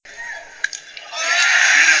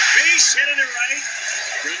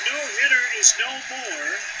innings, no more.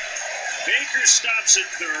 Baker stops at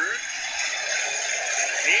third.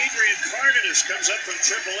 Adrian Cardenas comes up from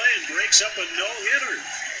AAA and breaks up a no-hitter.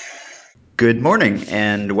 Good morning,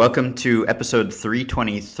 and welcome to episode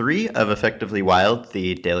 323 of Effectively Wild,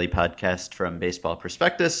 the daily podcast from Baseball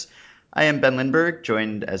Prospectus. I am Ben Lindbergh,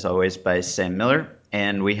 joined as always by Sam Miller,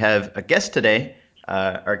 and we have a guest today.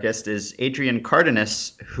 Our guest is Adrian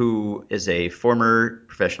Cardenas, who is a former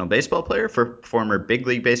professional baseball player, former big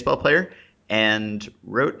league baseball player, and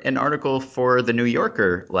wrote an article for The New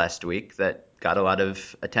Yorker last week that got a lot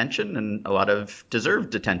of attention and a lot of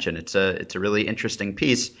deserved attention. It's a really interesting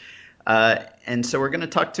piece. And so we're going to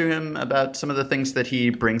talk to him about some of the things that he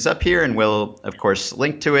brings up here, and we'll, of course,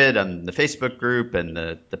 link to it on the Facebook group and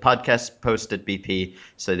the podcast post at BP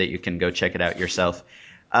so that you can go check it out yourself.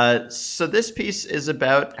 So this piece is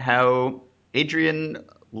about how Adrian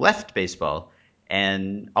left baseball,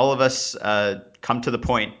 and all of us come to the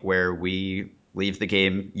point where we leave the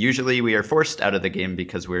game. Usually we are forced out of the game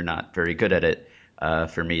because we're not very good at it.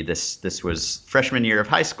 For me, this was freshman year of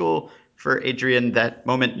high school. For Adrian, that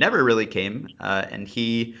moment never really came, and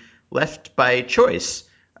he left by choice,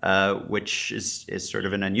 which is sort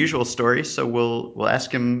of an unusual story. So we'll ask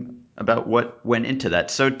him about what went into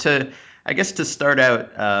that. So I guess to start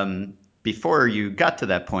out, before you got to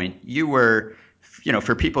that point, you were,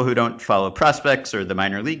 for people who don't follow prospects or the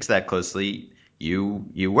minor leagues that closely,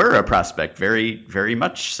 you were a prospect, very, very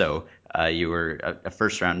much so. You were a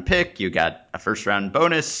first round pick. You got a first round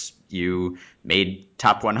bonus. You made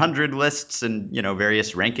top 100 lists and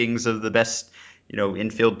various rankings of the best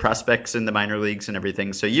infield prospects in the minor leagues and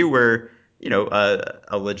everything. So you were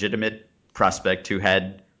a legitimate prospect who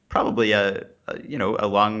had probably a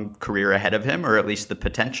long career ahead of him, or at least the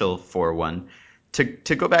potential for one.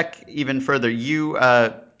 To go back even further, you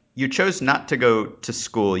chose not to go to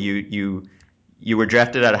school. You were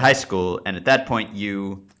drafted out of high school, and at that point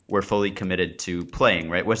you were fully committed to playing,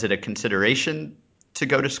 right? Was it a consideration to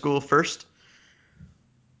go to school first?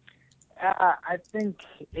 I think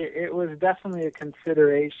it was definitely a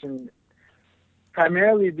consideration,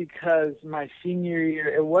 primarily because my senior year,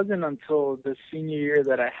 it wasn't until the senior year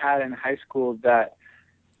that I had in high school that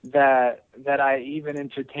I even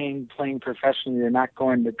entertained playing professionally and not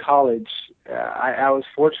going to college. I was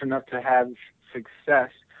fortunate enough to have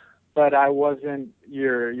success, but I wasn't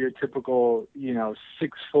your typical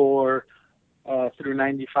 6'4" through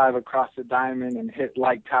 95 across the diamond and hit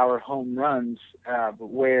light tower home runs,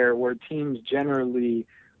 where teams generally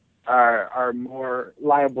are more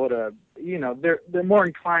liable to, they're more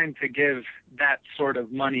inclined to give that sort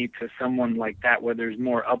of money to someone like that where there's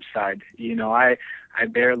more upside. I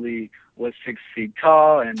barely was 6 feet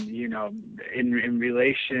tall, and in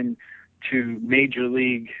relation to major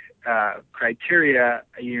league criteria,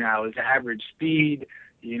 I was average speed,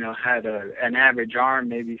 had an average arm,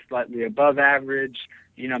 maybe slightly above average.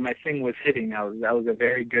 My thing was hitting. I was a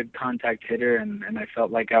very good contact hitter, and I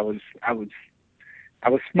felt like I was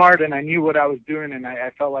smart, and I knew what I was doing, and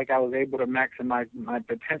I felt like I was able to maximize my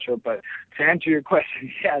potential. But to answer your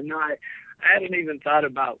question, I hadn't even thought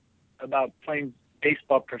about playing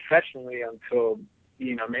baseball professionally until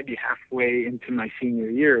maybe halfway into my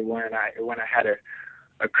senior year, when I had a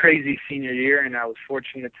crazy senior year, and I was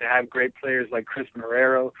fortunate to have great players like Chris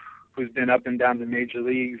Marrero, who's been up and down the major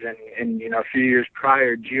leagues, and a few years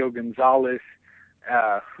prior, Gio Gonzalez,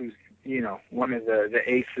 who's one of the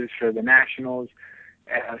aces for the Nationals.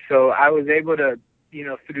 So I was able to,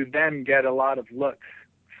 through them, get a lot of looks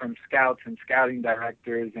from scouts and scouting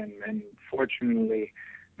directors, and fortunately,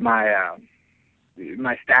 my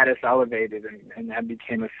status elevated, and I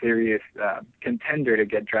became a serious contender to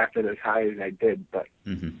get drafted as high as I did. But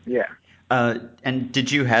yeah. And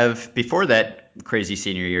did you have, before that crazy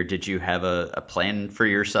senior year, did you have a plan for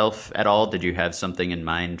yourself at all? Did you have something in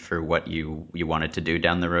mind for what you wanted to do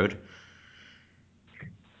down the road?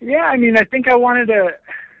 Yeah, I think I wanted to.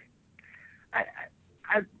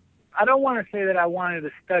 I don't want to say that I wanted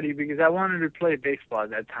to study, because I wanted to play baseball at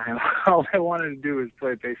that time. All I wanted to do was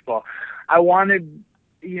play baseball. I wanted,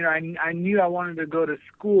 I knew I wanted to go to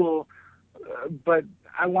school, but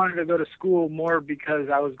I wanted to go to school more because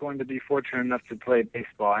I was going to be fortunate enough to play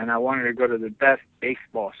baseball, and I wanted to go to the best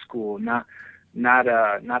baseball school, not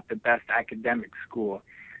the best academic school.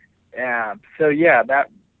 So yeah, that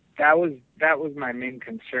was my main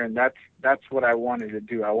concern. That's what I wanted to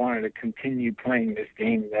do. I wanted to continue playing this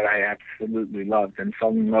game that I absolutely loved and fell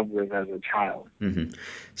in love with as a child. Mm-hmm.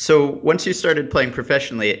 So once you started playing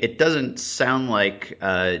professionally, it doesn't sound like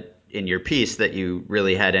in your piece that you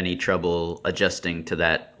really had any trouble adjusting to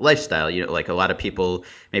that lifestyle. Like a lot of people,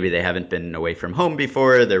 maybe they haven't been away from home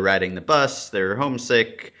before, they're riding the bus, they're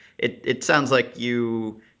homesick. it sounds like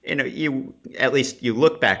you at least you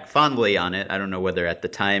look back fondly on it. I don't know whether at the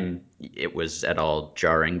time it was at all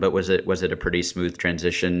jarring, but was it a pretty smooth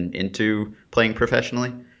transition into playing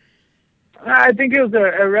professionally? I think it was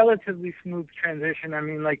a relatively smooth transition. I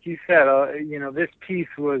mean, like you said, this piece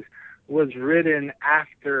was written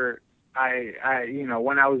after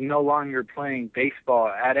when I was no longer playing baseball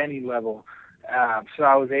at any level. So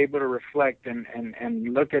I was able to reflect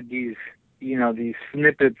and look at these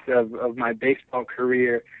snippets of my baseball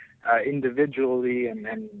career individually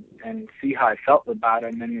and see how I felt about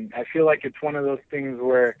them. And I feel like it's one of those things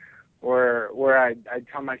where I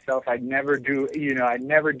tell myself I'd never do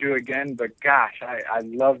again, but gosh, I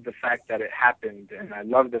love the fact that it happened, and I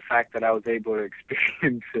love the fact that I was able to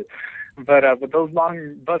experience it. But those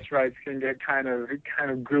long bus rides can get kind of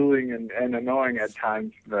grueling and annoying at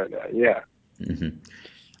times. But yeah. Mm-hmm.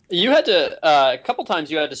 You had to a couple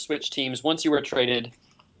times you had to switch teams once you were traded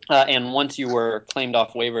and once you were claimed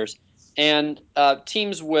off waivers. And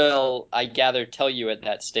teams will, I gather, tell you at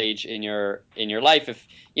that stage in your life if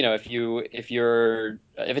a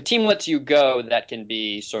team lets you go, that can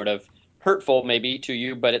be sort of hurtful maybe to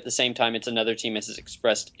you, but at the same time, it's another team that has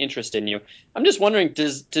expressed interest in you. I'm just wondering,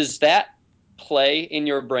 does that play in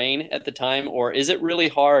your brain at the time, or is it really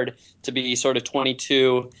hard to be sort of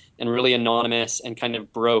 22 and really anonymous and kind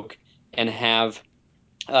of broke and have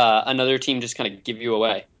another team just kind of give you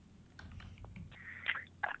away?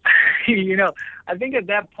 I think at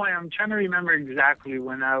that point, I'm trying to remember exactly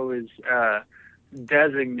when I was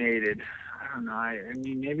designated. I don't know. I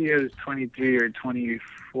mean, maybe it was 23 or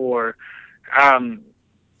 24.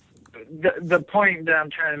 The point that I'm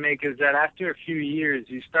trying to make is that after a few years,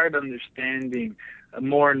 you start understanding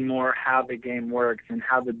more and more how the game works and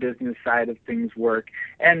how the business side of things work,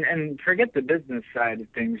 and forget the business side of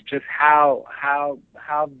things, just how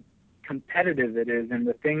competitive it is, and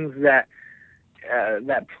the things that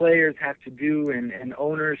players have to do and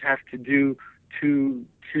owners have to do to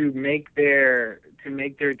make their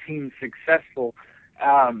team successful.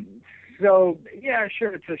 So yeah,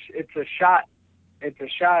 sure, it's a shot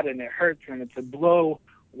and it hurts and it's a blow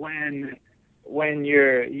when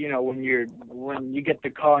you get the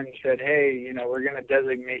call and you said, hey, we're going to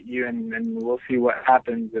designate you and we'll see what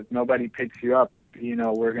happens. If nobody picks you up,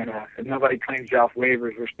 if nobody claims you off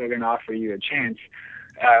waivers, we're still going to offer you a chance.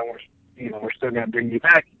 We're still going to bring you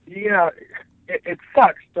back. It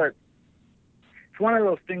sucks, but it's one of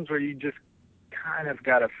those things where you just kind of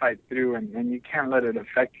got to fight through and you can't let it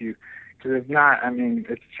affect you. Because if not, I mean,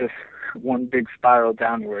 it's just one big spiral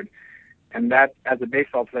downward. And that, as a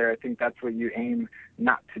baseball player, I think that's what you aim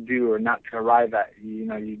not to do or not to arrive at.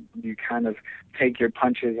 You kind of take your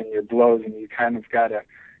punches and your blows, and you kind of got to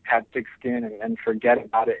have thick skin and forget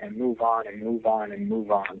about it and move on and move on and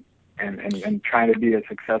move on and try to be as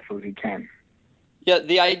successful as you can. Yeah,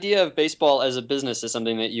 the idea of baseball as a business is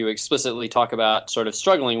something that you explicitly talk about sort of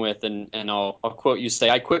struggling with, and I'll quote you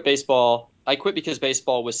say, I quit because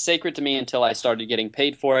baseball was sacred to me until I started getting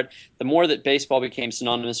paid for it. The more that baseball became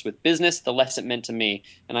synonymous with business, the less it meant to me,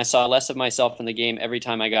 and I saw less of myself in the game every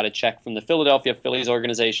time I got a check from the Philadelphia Phillies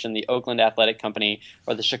organization, the Oakland Athletic Company,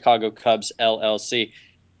 or the Chicago Cubs LLC.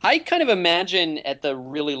 I kind of imagine at the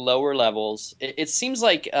really lower levels, it seems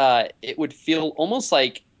like it would feel almost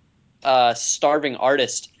like starving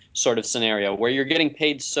artist sort of scenario where you're getting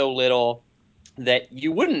paid so little that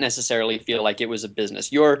you wouldn't necessarily feel like it was a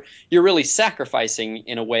business. You're really sacrificing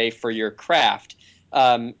in a way for your craft.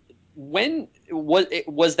 When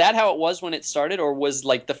was that how it was when it started, or was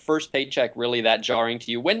like the first paycheck really that jarring to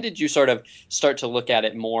you? When did you sort of start to look at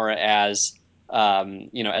it more as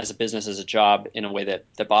as a business, as a job, in a way that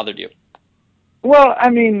bothered you? Well, I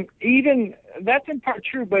mean, even that's in part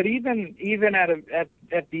true, but even at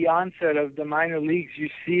the onset of the minor leagues, you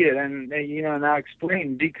see it, and I'll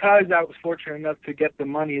explain. Because I was fortunate enough to get the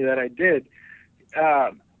money that I did,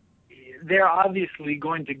 they're obviously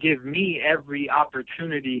going to give me every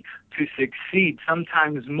opportunity to succeed,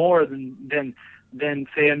 sometimes more than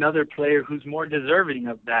say another player who's more deserving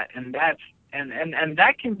of that, and that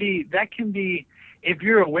can be if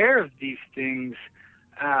you're aware of these things.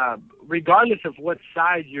 Regardless of what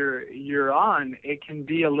side you're on, it can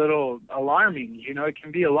be a little alarming. It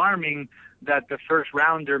can be alarming that the first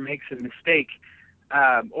rounder makes a mistake,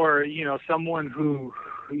 or someone who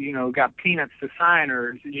got peanuts to sign,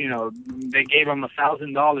 or they gave him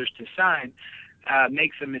 $1,000 to sign,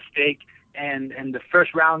 makes a mistake, and the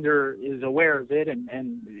first rounder is aware of it,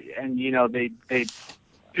 and they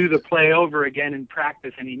do the play over again in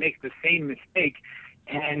practice, and he makes the same mistake,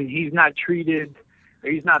 and he's not treated.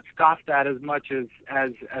 He's not scoffed at as much as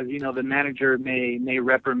the manager may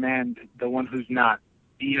reprimand the one who's not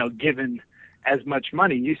given as much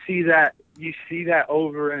money. You see that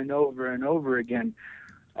over and over and over again.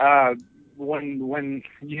 When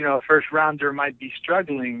a first rounder might be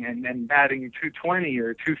struggling and batting 220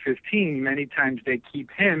 or 215, many times they keep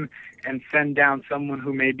him and send down someone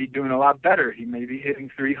who may be doing a lot better. He may be hitting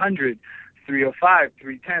 300, 305,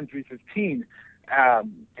 310, 315.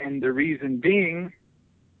 And the reason being,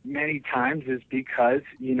 many times, is because,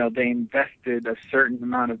 they invested a certain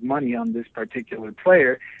amount of money on this particular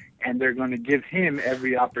player, and they're going to give him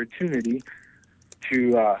every opportunity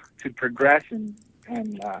to progress and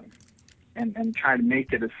try to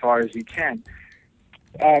make it as far as he can.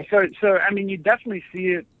 So I mean, you definitely see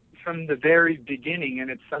it from the very beginning,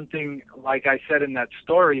 and it's something, like I said in that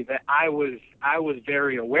story, that I was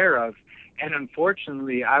very aware of. And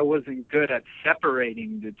unfortunately, I wasn't good at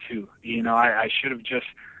separating the two. I should have just,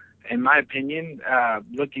 in my opinion,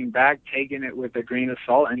 looking back, taken it with a grain of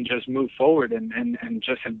salt and just moved forward and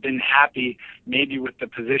just have been happy maybe with the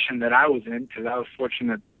position that I was in, because I was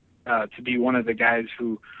fortunate to be one of the guys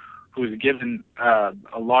who was given a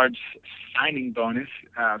large signing bonus.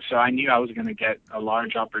 So I knew I was going to get a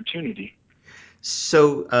large opportunity.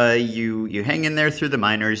 So you hang in there through the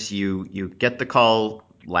minors. You get the call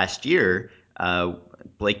last year.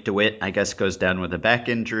 Blake DeWitt, I guess, goes down with a back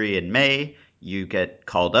injury in May. You get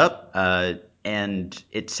called up, and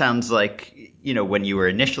it sounds like, when you were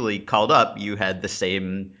initially called up, you had the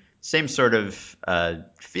same sort of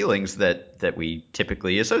feelings that we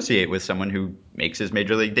typically associate with someone who makes his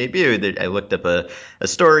major league debut. That I looked up a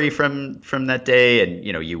story from that day, and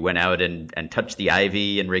you went out and touched the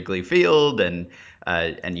ivy in Wrigley Field, and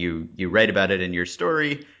you write about it in your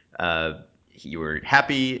story. You were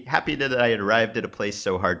happy that I had arrived at a place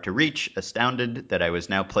so hard to reach, astounded that I was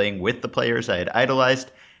now playing with the players I had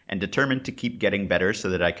idolized, and determined to keep getting better so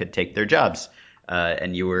that I could take their jobs.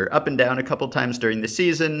 And you were up and down a couple times during the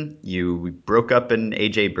season. You broke up an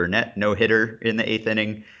A.J. Burnett no-hitter in the 8th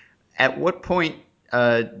inning. At what point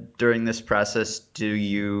during this process do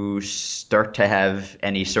you start to have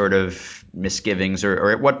any sort of misgivings,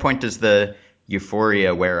 or at what point does the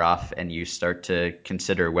euphoria wear off and you start to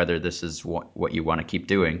consider whether this is what you want to keep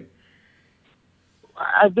doing?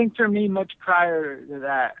 I think for me, much prior to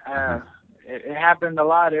that, it happened a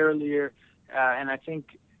lot earlier, and I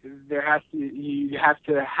think you have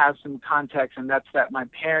to have some context, and that's that my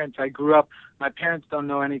parents don't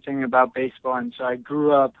know anything about baseball, and so I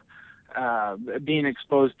grew up being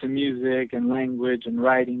exposed to music and language and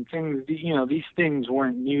writing things. These things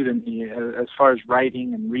weren't new to me as far as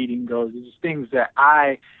writing and reading goes. These things that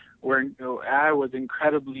I was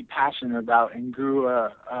incredibly passionate about and grew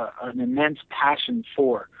an immense passion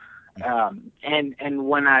for. And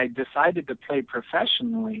when I decided to play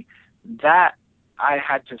professionally, that I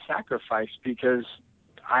had to sacrifice, because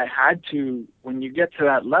I had to. When you get to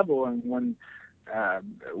that level, and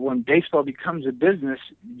when baseball becomes a business,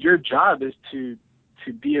 your job is to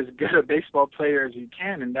be as good a baseball player as you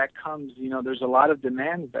can, and that comes, there's a lot of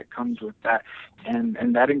demands that comes with that,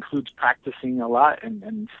 and that includes practicing a lot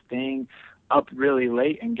and staying up really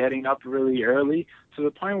late and getting up really early, to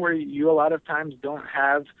the point where you a lot of times don't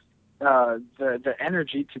have the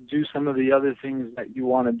energy to do some of the other things that you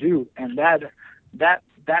want to do. And that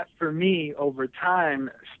for me over time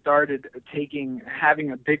started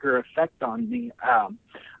having a bigger effect on me.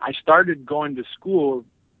 I started going to school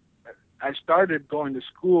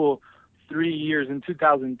 3 years in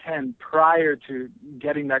 2010 prior to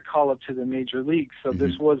getting that call up to the major leagues. So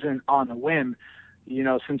this wasn't on a whim.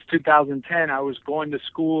 Since 2010, I was going to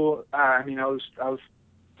school. I was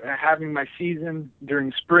having my season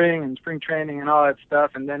during spring and spring training and all that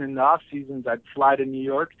stuff. And then in the off seasons, I'd fly to New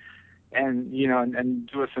York and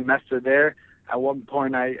do a semester there. At one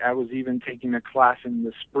point, I was even taking a class in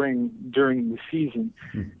the spring during the season.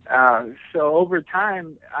 So over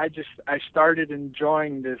time, I started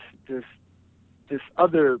enjoying this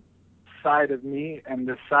other side of me, and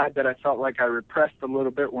the side that I felt like I repressed a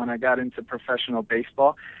little bit when I got into professional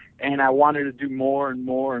baseball. And I wanted to do more and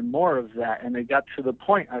more and more of that. And it got to the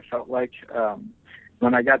point, I felt like,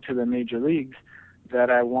 when I got to the major leagues, that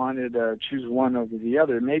I wanted to choose one over the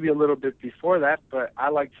other. Maybe a little bit before that, but I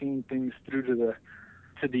like seeing things through to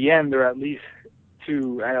the end, or at least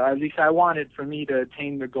I wanted for me to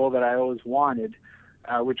attain the goal that I always wanted,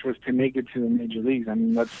 which was to make it to the major leagues. I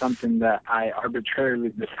mean, that's something that I arbitrarily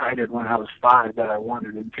decided when I was 5 that I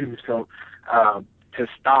wanted to do. So to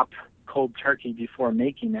stop cold turkey before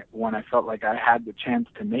making it, when I felt like I had the chance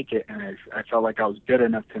to make it, and I felt like I was good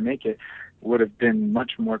enough to make it, would have been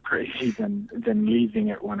much more crazy than leaving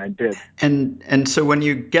it when I did. And so when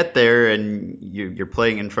you get there and you're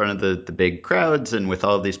playing in front of the big crowds and with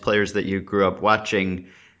all of these players that you grew up watching,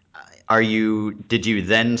 did you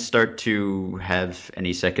then start to have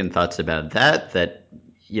any second thoughts about that,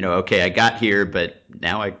 okay, I got here, but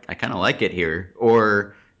now I kind of like it here?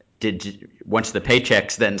 Or once the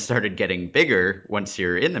paychecks then started getting bigger, once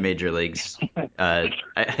you're in the major leagues,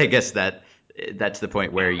 I guess that's the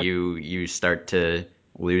point where you start to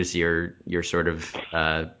lose your sort of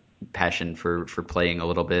passion for playing a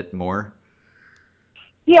little bit more?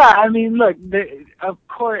 Yeah, I mean, look, of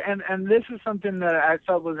course, and this is something that I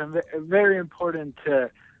felt was very important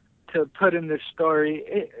to put in this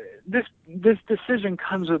story. This decision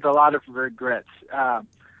comes with a lot of regrets.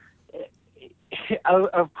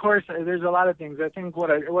 Of course, there's a lot of things. I think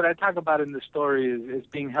what I talk about in the story is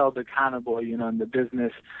being held accountable. And the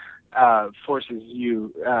business forces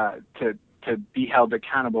you to be held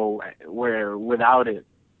accountable, where without it,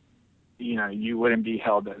 you wouldn't be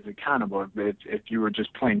held as accountable if you were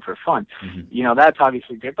just playing for fun. Mm-hmm. That's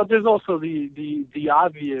obviously good, but there's also the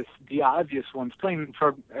obvious ones, playing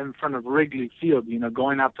in front of Wrigley Field,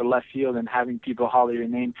 going out to left field and having people holler your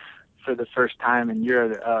name for the first time, and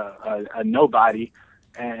you're a nobody,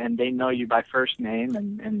 and they know you by first name,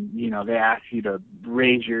 and they ask you to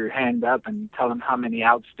raise your hand up and tell them how many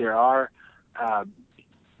outs there are.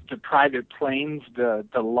 The private planes, the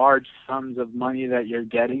large sums of money that you're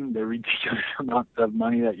getting, the ridiculous amounts of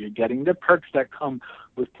money that you're getting, the perks that come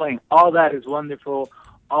with playing, all that is wonderful,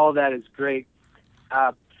 all that is great.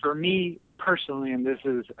 For me personally, and this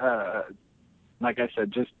is, like I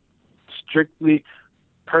said, just strictly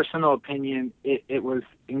personal opinion, it was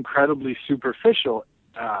incredibly superficial,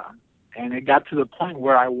 and it got to the point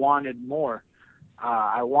where I wanted more.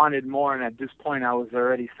 And at this point I was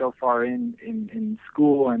already so far in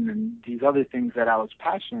school and these other things that I was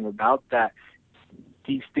passionate about, that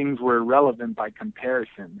these things were irrelevant by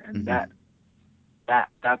comparison. And Mm-hmm.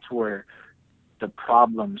 that's where the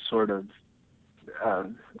problem sort of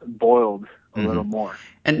boiled a Mm-hmm. little more.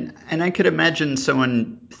 And I could imagine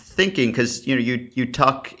someone thinking, because you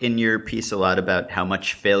talk in your piece a lot about how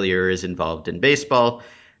much failure is involved in baseball,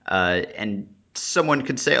 and someone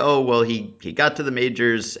could say, oh, well, he got to the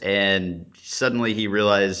majors and suddenly he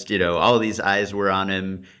realized, all these eyes were on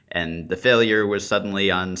him, and the failure was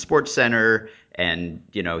suddenly on SportsCenter, and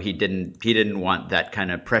he didn't want that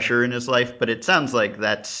kind of pressure in his life. But it sounds like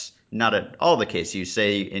that's not at all the case. You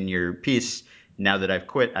say in your piece, now that I've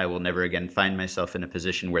quit, I will never again find myself in a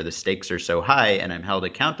position where the stakes are so high and I'm held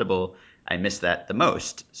accountable. I miss that the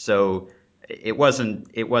most. So it wasn't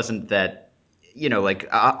that, like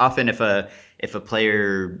often if a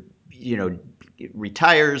player,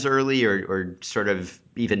 retires early or sort of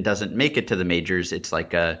even doesn't make it to the majors, it's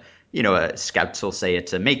like scouts will say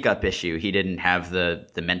it's a makeup issue. He didn't have the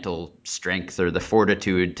mental strength or the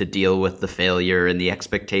fortitude to deal with the failure and the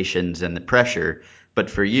expectations and the pressure. But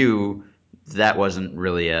for you, that wasn't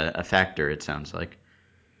really a factor, it sounds like.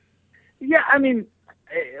 Yeah, I mean,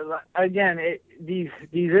 again, these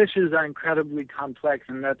issues are incredibly complex,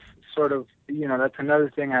 and that's sort of, that's another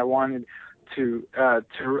thing I wanted to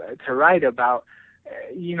write about.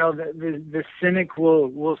 The cynic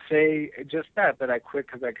will say just that I quit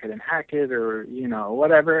because I couldn't hack it, or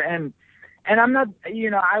whatever, and I'm not,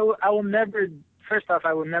 I will never. First off,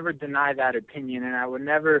 I would never deny that opinion, and I would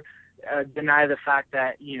never deny the fact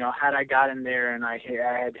that had I gotten there and I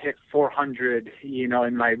had hit 400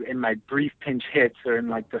 in my brief pinch hits, or in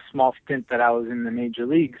like the small stint that I was in the major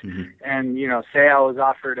leagues, Mm-hmm. and say I was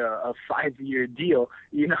offered a 5-year deal,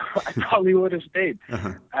 I probably would have stayed.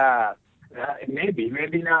 Uh-huh. Maybe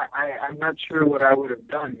not. I'm not sure what I would have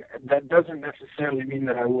done. That doesn't necessarily mean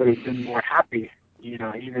that I would have been more happy,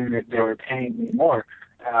 even if they were paying me more.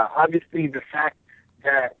 Obviously the fact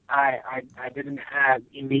that I didn't have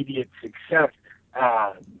immediate success,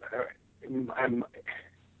 I mean,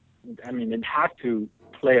 it had to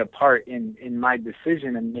play a part in my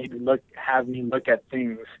decision, and maybe have me look at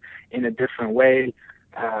things in a different way.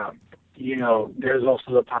 There's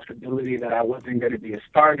also the possibility that I wasn't going to be a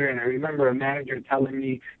starter. And I remember a manager telling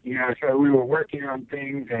me, so we were working on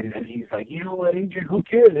things, and he's like, you know what, Adrian, who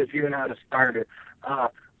cares if you're not a starter?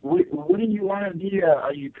 Wouldn't you want to be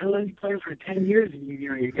a utility player for 10 years?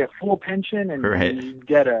 You get full pension, and you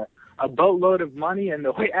get a boatload of money. And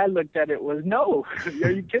the way I looked at it was, no, are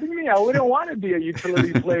you kidding me? I wouldn't want to be a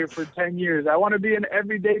utility player for 10 years. I want to be an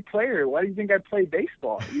everyday player. Why do you think I play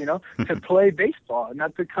baseball? To play baseball,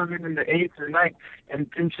 not to come in the 8th or 9th and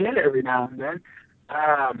pinch hit every now and then.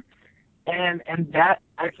 And that,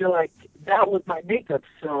 I feel like that was my makeup.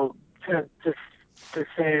 So to to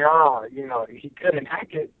say, oh, he couldn't hack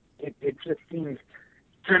it. It just seems,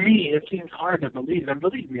 for me, it seems hard to believe. And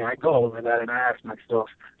believe me, I go over that and I ask myself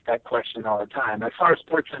that question all the time. As far as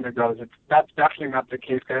SportsCenter goes, that's definitely not the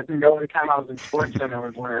case. Because I think the only time I was in SportsCenter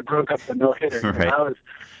was when I broke up the no-hitter. Right.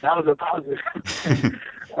 That was a positive.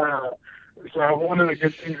 So one of the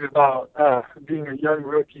good things about being a young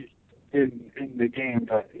rookie in the game.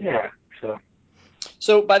 But yeah,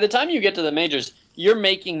 So by the time you get to the majors, you're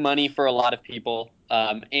making money for a lot of people,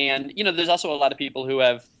 and there's also a lot of people who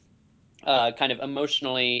have kind of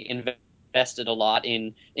emotionally invested a lot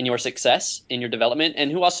in your success, in your development,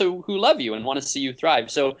 and who love you and want to see you thrive.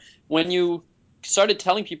 So when you started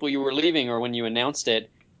telling people you were leaving, or when you announced it,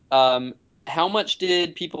 how much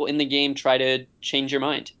did people in the game try to change your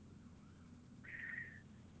mind?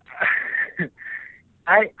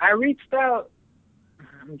 I reached out.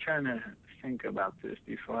 I'm trying to think about this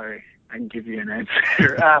before I can give you an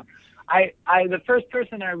answer. The first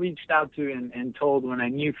person I reached out to and told when I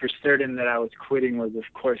knew for certain that I was quitting was, of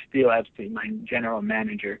course, Theo Epstein, my general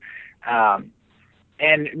manager. And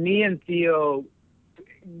me and Theo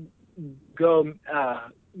go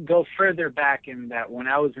further back in that when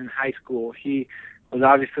I was in high school, he was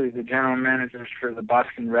obviously the general manager for the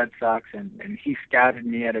Boston Red Sox, and he scouted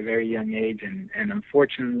me at a very young age, and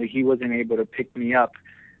unfortunately he wasn't able to pick me up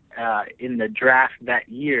in the draft that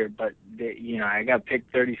year, but I got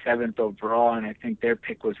picked 37th overall, and I think their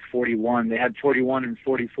pick was 41. They had 41 and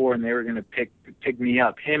 44, and they were going to pick me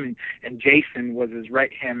up. Him and Jason was his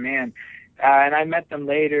right-hand man. And I met them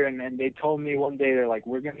later, and they told me one day, they're like,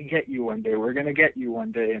 we're going to get you one day. We're going to get you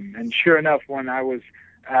one day. And sure enough, when I was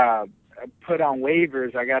put on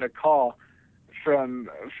waivers, I got a call from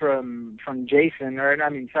Jason,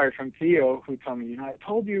 from Theo, who told me, I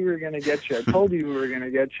told you we were going to get you. I told you we were going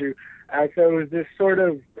to get you. So it was this sort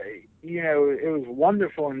of, it was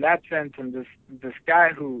wonderful in that sense. And this guy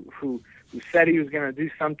who said he was going to do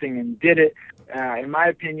something and did it. In my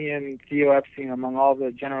opinion, Theo Epstein, among all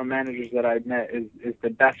the general managers that I've met, is the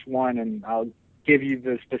best one, and I'll give you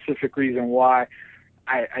the specific reason why.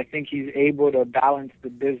 I think he's able to balance the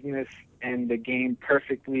business and the game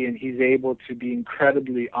perfectly, and he's able to be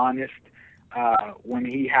incredibly honest when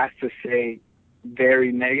he has to say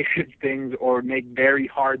very negative things or make very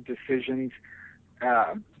hard decisions.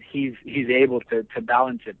 He's able to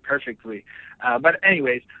balance it perfectly. But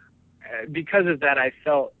anyways, because of that, I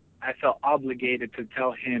felt obligated to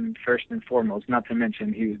tell him first and foremost, not to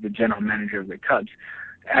mention he was the general manager of the Cubs.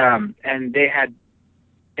 And they had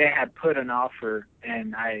put an offer,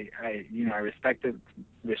 and I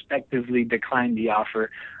respectively declined the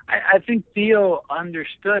offer. I think Theo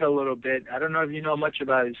understood a little bit. I don't know if you know much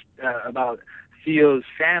about Theo's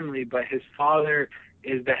family, but his father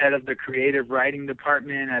is the head of the creative writing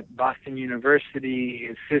department at Boston University.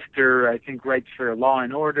 His sister, I think, writes for Law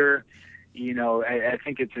and Order. I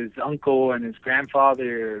think it's his uncle and his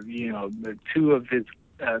grandfather. The two of his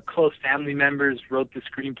close family members wrote the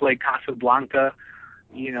screenplay Casablanca.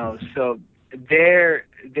 So they're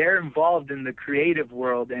involved in the creative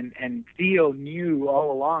world, and Theo knew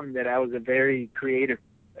all along that I was a very creative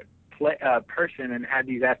person and had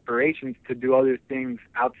these aspirations to do other things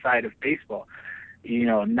outside of baseball.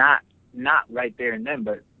 Not right there and then,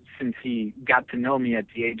 but since he got to know me at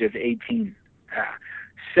the age of 18.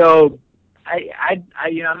 So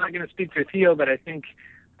I'm not going to speak for Theo, but I think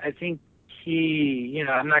he,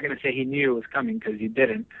 I'm not going to say he knew it was coming because he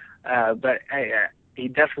didn't, but he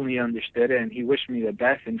definitely understood it, and he wished me the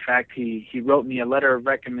best. In fact, he wrote me a letter of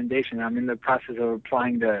recommendation. I'm in the process of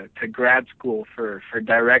applying to grad school for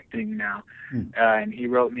directing now, and he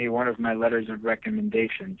wrote me one of my letters of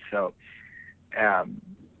recommendation. So, yeah,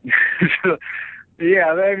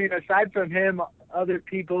 I mean, aside from him, other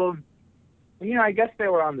people, I guess they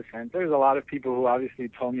were on the fence. There's a lot of people who obviously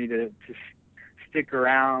told me to stick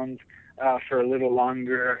around for a little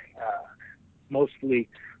longer, mostly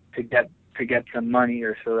to get some money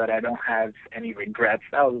or so that I don't have any regrets.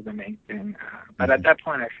 That was the main thing. But at that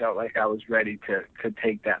point, I felt like I was ready to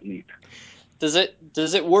take that leap. Does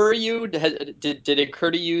it worry you? Did it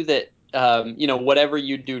occur to you that whatever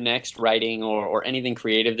you do next, writing or anything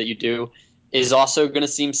creative that you do, is also going to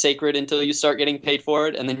seem sacred until you start getting paid for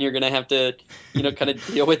it, and then you're going to have to kind of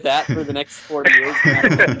deal with that for the next 40 years?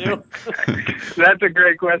 That's a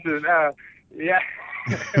great question. Yeah,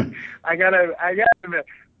 I gotta admit.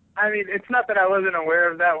 I mean, it's not that I wasn't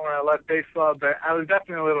aware of that when I left baseball, but I was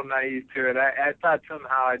definitely a little naive to it. I thought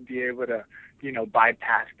somehow I'd be able to,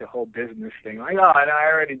 bypass the whole business thing. Like, oh, I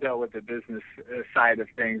already dealt with the business side of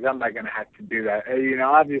things. I'm not going to have to do that.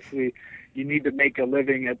 Obviously, you need to make a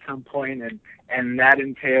living at some point, and that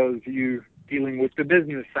entails you dealing with the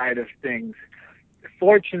business side of things.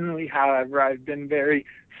 Fortunately, however, I've been very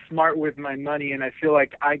smart with my money, and I feel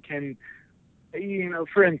like I can,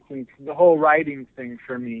 for instance, the whole writing thing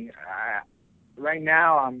for me. Right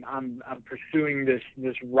now, I'm pursuing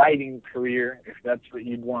this writing career, if that's what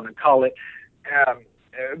you'd want to call it. Um,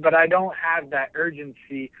 but I don't have that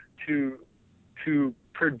urgency to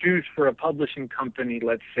produce for a publishing company,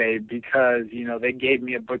 let's say, because they gave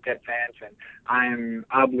me a book advance and I'm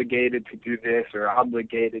obligated to do this or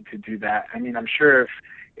obligated to do that. I mean, I'm sure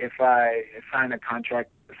if I sign a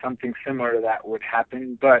contract, something similar to that would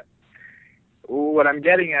happen. But what I'm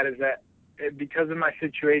getting at is that because of my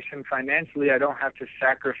situation financially, I don't have to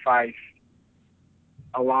sacrifice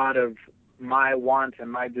a lot of my wants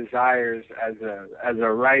and my desires as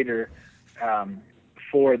a writer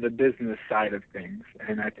for the business side of things,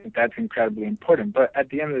 and I think that's incredibly important. But at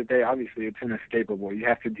the end of the day, obviously, it's inescapable. You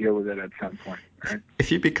have to deal with it at some point, right?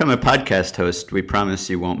 If you become a podcast host, we promise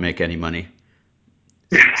you won't make any money.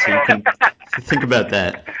 So you can think about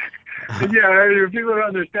that. Yeah, people don't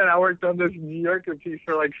understand. I worked on this New Yorker piece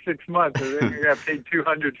for like 6 months, and then I got paid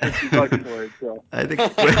 $250 for it. So I think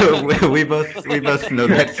we both know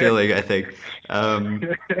that feeling. I think,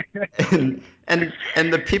 and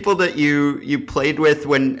the people that you played with,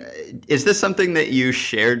 is this something that you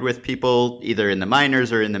shared with people either in the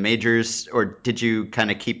minors or in the majors, or did you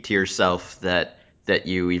kind of keep to yourself that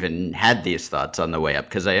you even had these thoughts on the way up?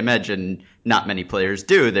 Because I imagine not many players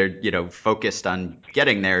do. They're focused on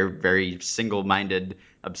getting there, very single-minded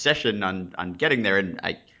obsession on getting there, and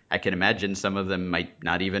I can imagine some of them might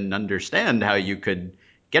not even understand how you could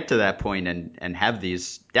get to that point and have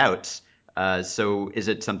these doubts. So is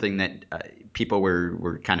it something that people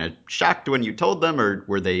were kind of shocked when you told them, or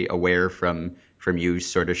were they aware from you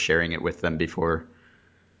sort of sharing it with them before?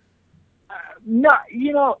 No,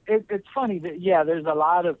 it's funny that, yeah, there's a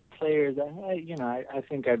lot of players that, I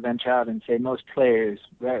think I venture out and say most players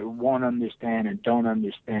won't understand and don't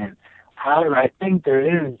understand. However, I think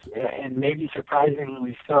there is, and maybe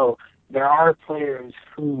surprisingly so, there are players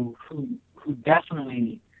who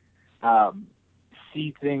definitely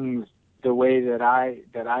see things the way that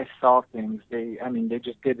I saw things. They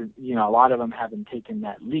just didn't. A lot of them haven't taken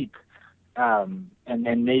that leap, and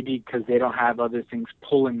maybe because they don't have other things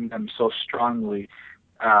pulling them so strongly.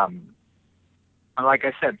 Like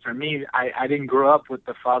I said, for me, I didn't grow up with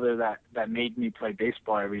the father that made me play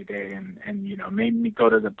baseball every day and made me go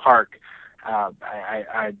to the park.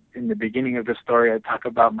 I in the beginning of the story, I talk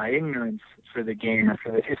about my ignorance for the game and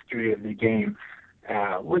for the history of the game,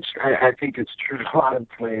 which I think is true to a lot of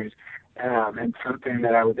players, and something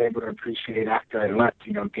that I was able to appreciate after I left,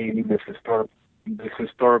 gaining this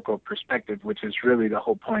historical perspective, which is really the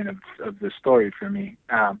whole point of the story for me.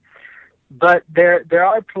 But there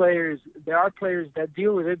are players that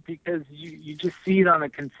deal with it because you just see it on a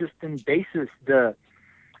consistent basis. The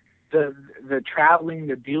traveling,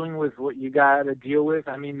 the dealing with what you got to deal with.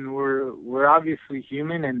 I mean, we're obviously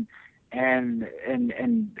human and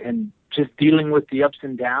just dealing with the ups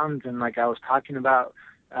and downs. And like I was talking about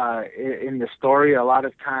in the story, a lot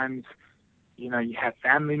of times, you have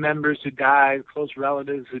family members who die, close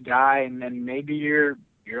relatives who die, and then maybe you're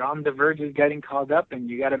on the verge of getting called up and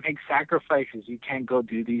you got to make sacrifices. You can't go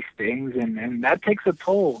do these things, and that takes a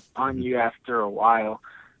toll on you after a while.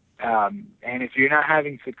 And if you're not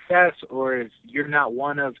having success, or if you're not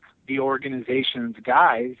one of the organization's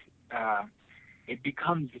guys, it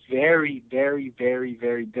becomes very, very, very,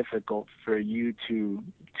 very difficult for you to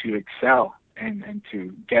excel and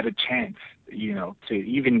to get a chance, to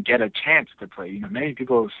even get a chance to play. Many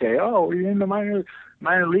people say, "Oh, you're in the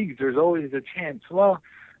minor leagues. There's always a chance." Well,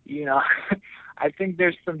 I think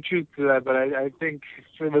there's some truth to that, but I think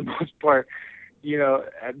for the most part,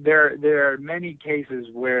 there are many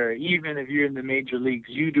cases where even if you're in the major leagues,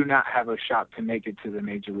 you do not have a shot to make it to the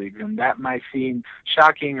major leagues. And that might seem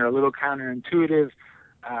shocking or a little counterintuitive,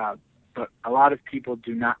 but a lot of people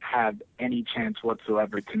do not have any chance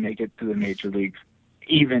whatsoever to make it to the major leagues,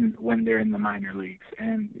 even when they're in the minor leagues.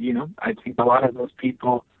 And, I think a lot of those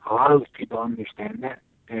people understand that,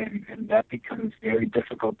 and that becomes very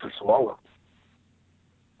difficult to swallow.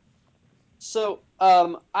 So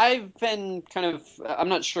I've been I'm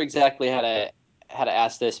not sure exactly how to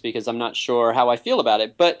ask this because I'm not sure how I feel about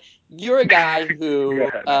it. But you're a guy who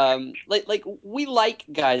like we like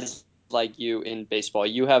guys like you in baseball.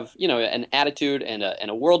 You have an attitude and a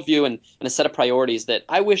worldview and a set of priorities that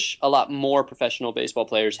I wish a lot more professional baseball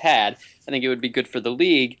players had. I think it would be good for the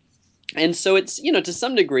league. And so it's to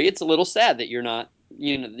some degree it's a little sad that you're not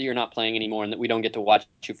playing anymore and that we don't get to watch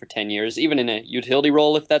you for 10 years, even in a utility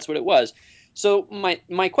role if that's what it was. So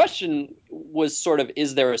my question was sort of,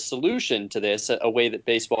 is there a solution to this, a way that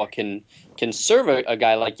baseball can serve a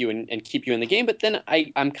guy like you and keep you in the game? But then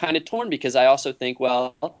I'm kind of torn because I also think,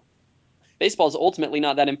 well, baseball is ultimately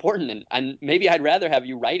not that important, and maybe I'd rather have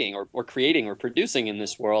you writing or creating or producing in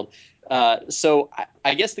this world. So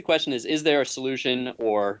I guess the question is there a solution,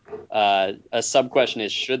 or a sub question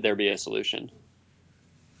is, should there be a solution?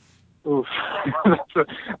 Oof.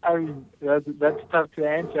 That's tough to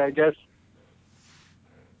answer. I guess,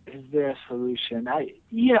 is there a solution? I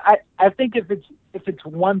think if it's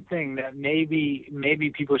one thing that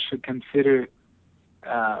maybe people should consider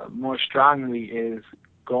more strongly, is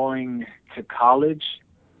going to college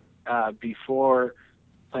before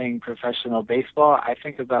playing professional baseball. I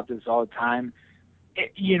think about this all the time.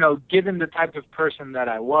 Given the type of person that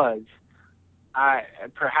I was,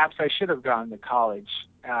 perhaps I should have gone to college.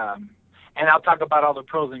 And I'll talk about all the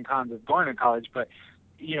pros and cons of going to college, but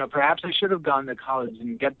perhaps I should have gone to college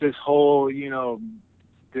and get this whole,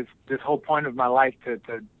 this whole point of my life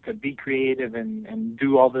to be creative and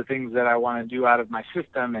do all the things that I want to do out of my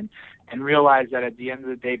system, and realize that at the end of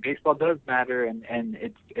the day, baseball does matter, and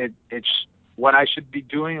it's what I should be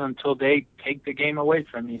doing until they take the game away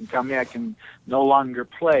from me and tell me I can no longer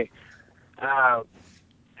play.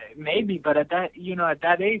 Maybe, but at that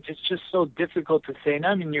age, it's just so difficult to say no.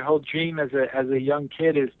 I mean, your whole dream as a young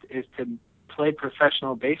kid is to play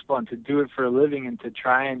professional baseball and to do it for a living, and to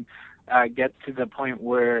try and get to the point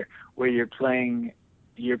where you're playing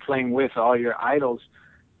with all your idols.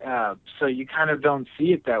 So you kind of don't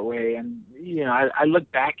see it that way. And I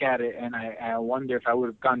look back at it and I wonder, if I would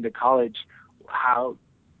have gone to college, how,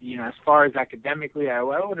 as far as academically, I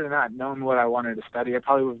would have not known what I wanted to study. I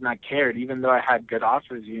probably would have not cared, even though I had good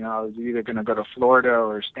offers. I was either going to go to Florida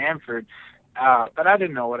or Stanford, but I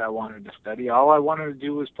didn't know what I wanted to study. All I wanted to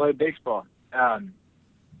do was play baseball.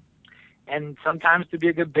 And sometimes to be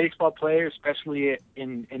a good baseball player, especially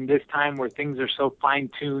in this time where things are so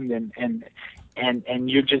fine-tuned and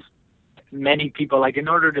you're just, many people, like, in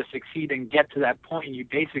order to succeed and get to that point, you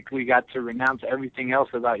basically got to renounce everything else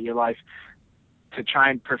about your life to try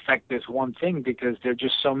and perfect this one thing, because there are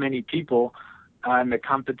just so many people, and the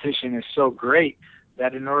competition is so great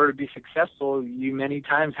that in order to be successful, you many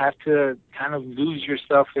times have to kind of lose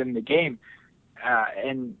yourself in the game.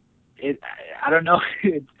 And I don't know,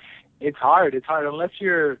 it's hard. It's hard unless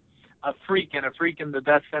you're a freak, and a freak in the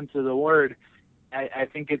best sense of the word. I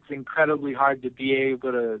think it's incredibly hard to be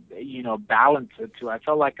able to, balance it too. I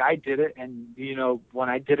felt like I did it, and when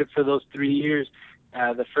I did it for those 3 years,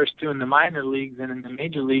 the first 2 in the minor leagues and in the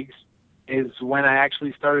major leagues, is when I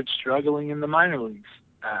actually started struggling in the minor leagues.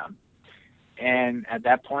 And at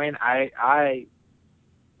that point, I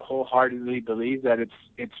wholeheartedly believe that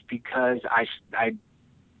it's because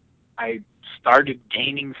I started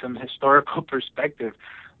gaining some historical perspective.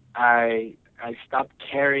 I stopped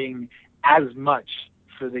caring as much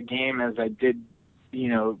for the game as I did,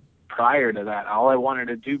 prior to that. All I wanted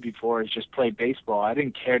to do before is just play baseball. I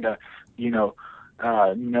didn't care to,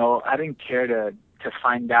 I didn't care to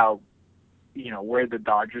find out, where the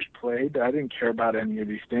Dodgers played. I didn't care about any of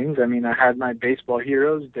these things. I mean, I had my baseball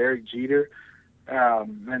heroes, Derek Jeter,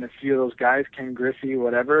 and a few of those guys, Ken Griffey,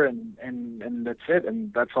 whatever, and that's it.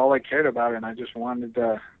 And that's all I cared about. And I just wanted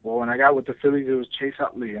to, when I got with the Phillies, it was Chase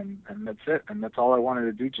Utley, and that's it. And that's all I wanted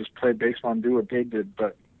to do, just play baseball and do what they did.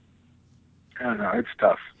 But I don't know, it's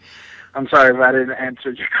tough. I'm sorry if I didn't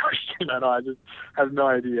answer your question at all. I just have no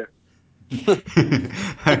idea. All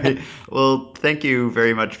right. Well, thank you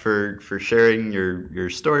very much for sharing your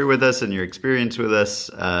story with us and your experience with us.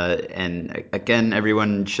 And again,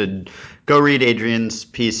 everyone should go read Adrian's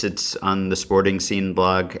piece. It's on the Sporting Scene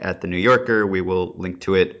blog at The New Yorker. We will link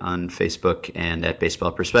to it on Facebook and at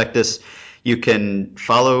Baseball Prospectus. You can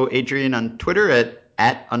follow Adrian on Twitter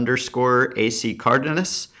at _AC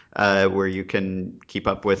Cardenas. Where you can keep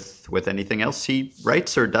up with anything else he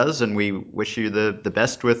writes or does, and we wish you the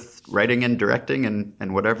best with writing and directing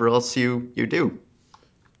and whatever else you do.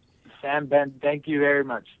 Sam, Ben, thank you very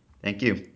much. Thank you.